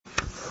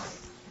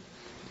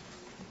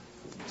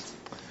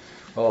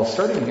Well,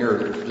 starting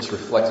here, just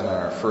reflecting on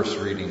our first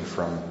reading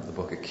from the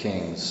book of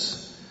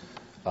Kings,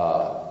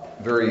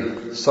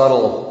 very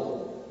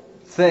subtle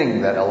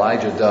thing that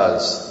Elijah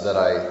does that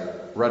I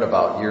read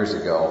about years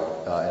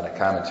ago in a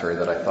commentary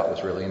that I thought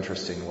was really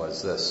interesting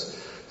was this.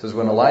 It says,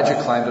 when Elijah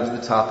climbed up to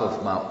the top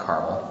of Mount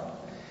Carmel,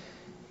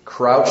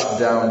 crouched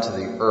down to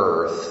the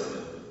earth,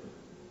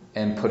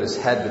 and put his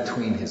head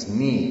between his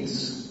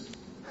knees.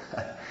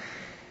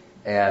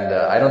 And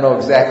I don't know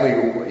exactly,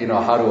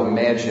 how to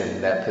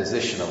imagine that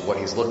position of what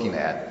he's looking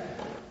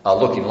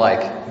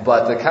like.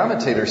 But the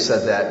commentator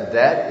said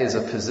that is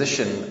a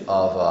position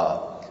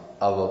of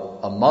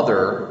a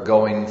mother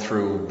going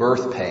through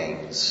birth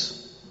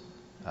pains.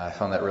 I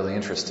found that really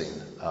interesting.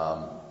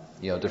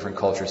 Different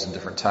cultures and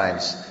different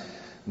times,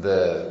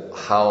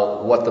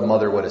 what the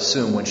mother would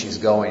assume when she's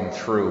going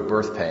through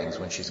birth pains,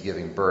 when she's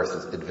giving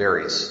birth, it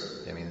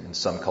varies. I mean, in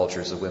some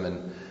cultures, the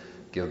women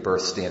give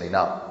birth standing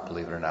up,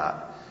 believe it or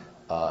not.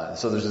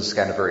 So there's this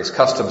kind of various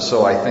customs.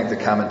 So I think the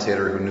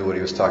commentator who knew what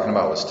he was talking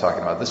about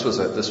this was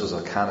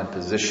a common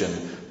position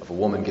of a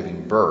woman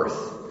giving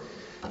birth.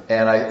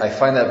 And I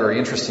find that very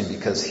interesting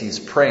because he's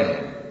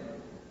praying.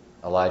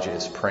 Elijah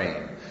is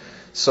praying.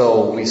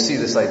 So we see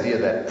this idea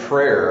that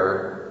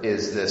prayer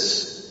is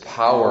this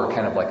power,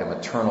 kind of like a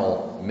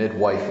maternal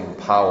midwifing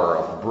power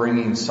of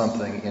bringing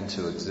something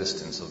into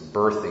existence, of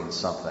birthing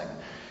something.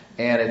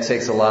 And it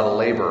takes a lot of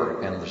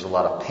labor and there's a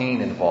lot of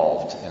pain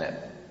involved in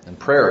it. And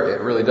prayer,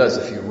 it really does.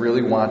 If you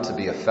really want to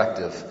be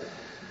effective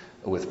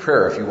with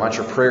prayer, if you want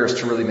your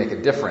prayers to really make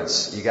a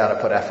difference, you got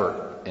to put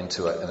effort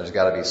into it. And there's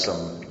got to be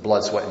some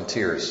blood, sweat, and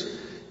tears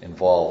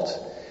involved.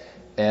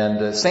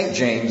 And St.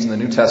 James in the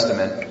New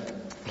Testament,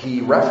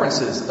 he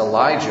references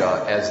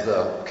Elijah as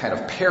the kind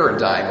of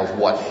paradigm of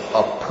what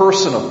a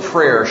person of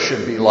prayer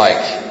should be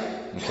like.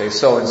 Okay,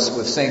 so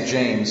with St.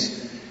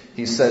 James,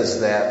 he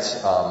says that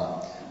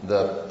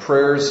the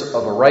prayers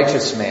of a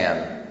righteous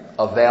man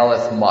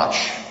availeth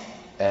much.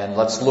 And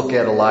let's look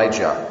at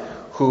Elijah,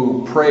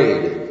 who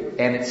prayed,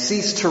 and it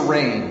ceased to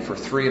rain for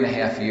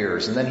 3.5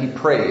 years. And then he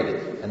prayed,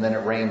 and then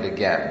it rained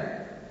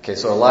again. Okay,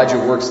 so Elijah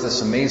works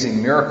this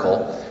amazing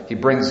miracle. He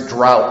brings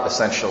drought,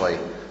 essentially,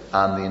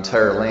 on the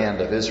entire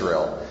land of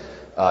Israel,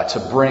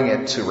 to bring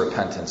it to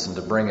repentance and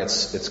to bring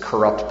its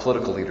corrupt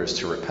political leaders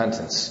to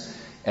repentance.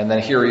 And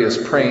then here he is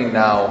praying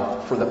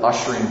now for the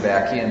ushering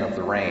back in of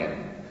the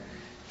rain.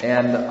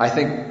 And I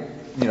think,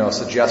 a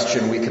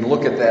suggestion, we can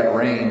look at that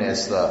rain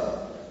as the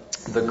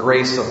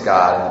grace of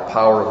God and the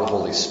power of the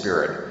Holy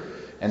Spirit.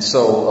 And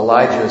so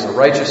Elijah is a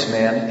righteous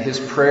man. His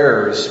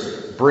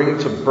prayers bring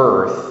to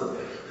birth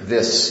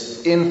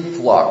this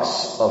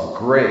influx of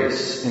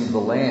grace into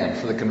the land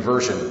for the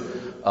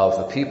conversion of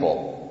the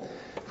people.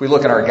 If we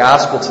look at our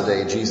gospel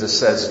today, Jesus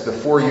says,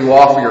 before you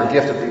offer your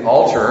gift at the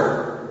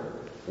altar,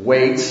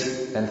 wait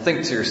and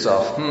think to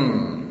yourself,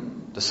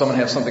 does someone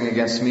have something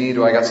against me?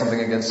 Do I got something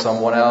against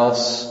someone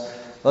else?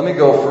 Let me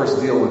go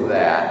first deal with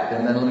that,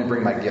 and then let me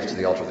bring my gift to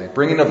the altar. The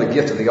bringing of the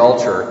gift to the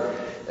altar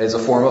is a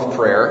form of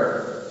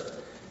prayer,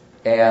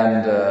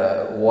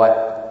 and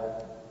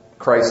what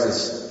Christ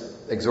is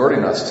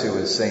exhorting us to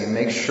is saying,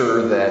 make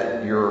sure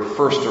that you're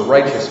first a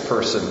righteous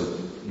person,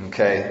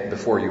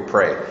 before you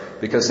pray.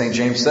 Because St.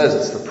 James says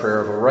it's the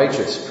prayer of a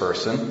righteous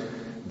person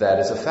that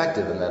is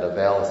effective and that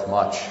availeth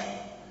much.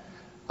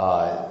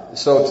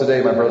 So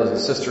today, my brothers and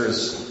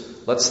sisters,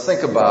 let's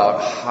think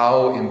about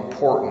how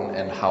important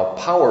and how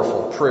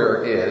powerful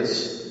prayer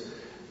is.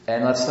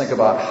 And let's think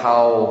about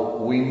how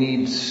we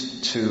need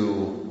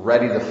to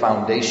ready the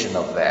foundation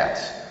of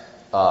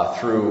that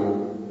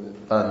through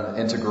an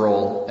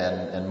integral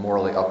and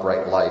morally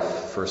upright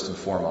life, first and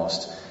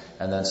foremost.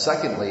 And then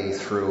secondly,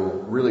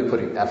 through really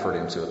putting effort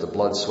into it, the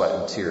blood, sweat,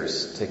 and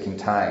tears, taking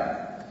time,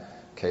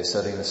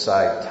 setting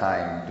aside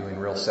time, doing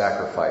real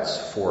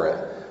sacrifice for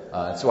it.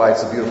 That's why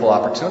it's a beautiful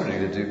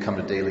opportunity to come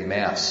to daily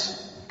Mass.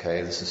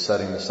 This is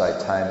setting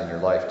aside time in your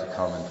life to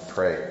come and to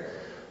pray.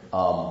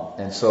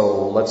 And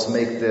so let's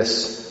make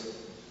this,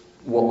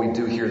 what we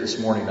do here this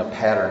morning, a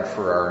pattern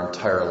for our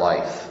entire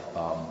life.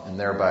 And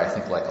thereby, I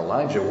think like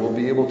Elijah, we'll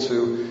be able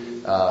to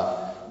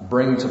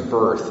bring to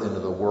birth into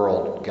the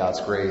world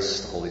God's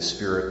grace, the Holy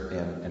Spirit,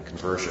 and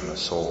conversion of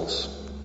souls.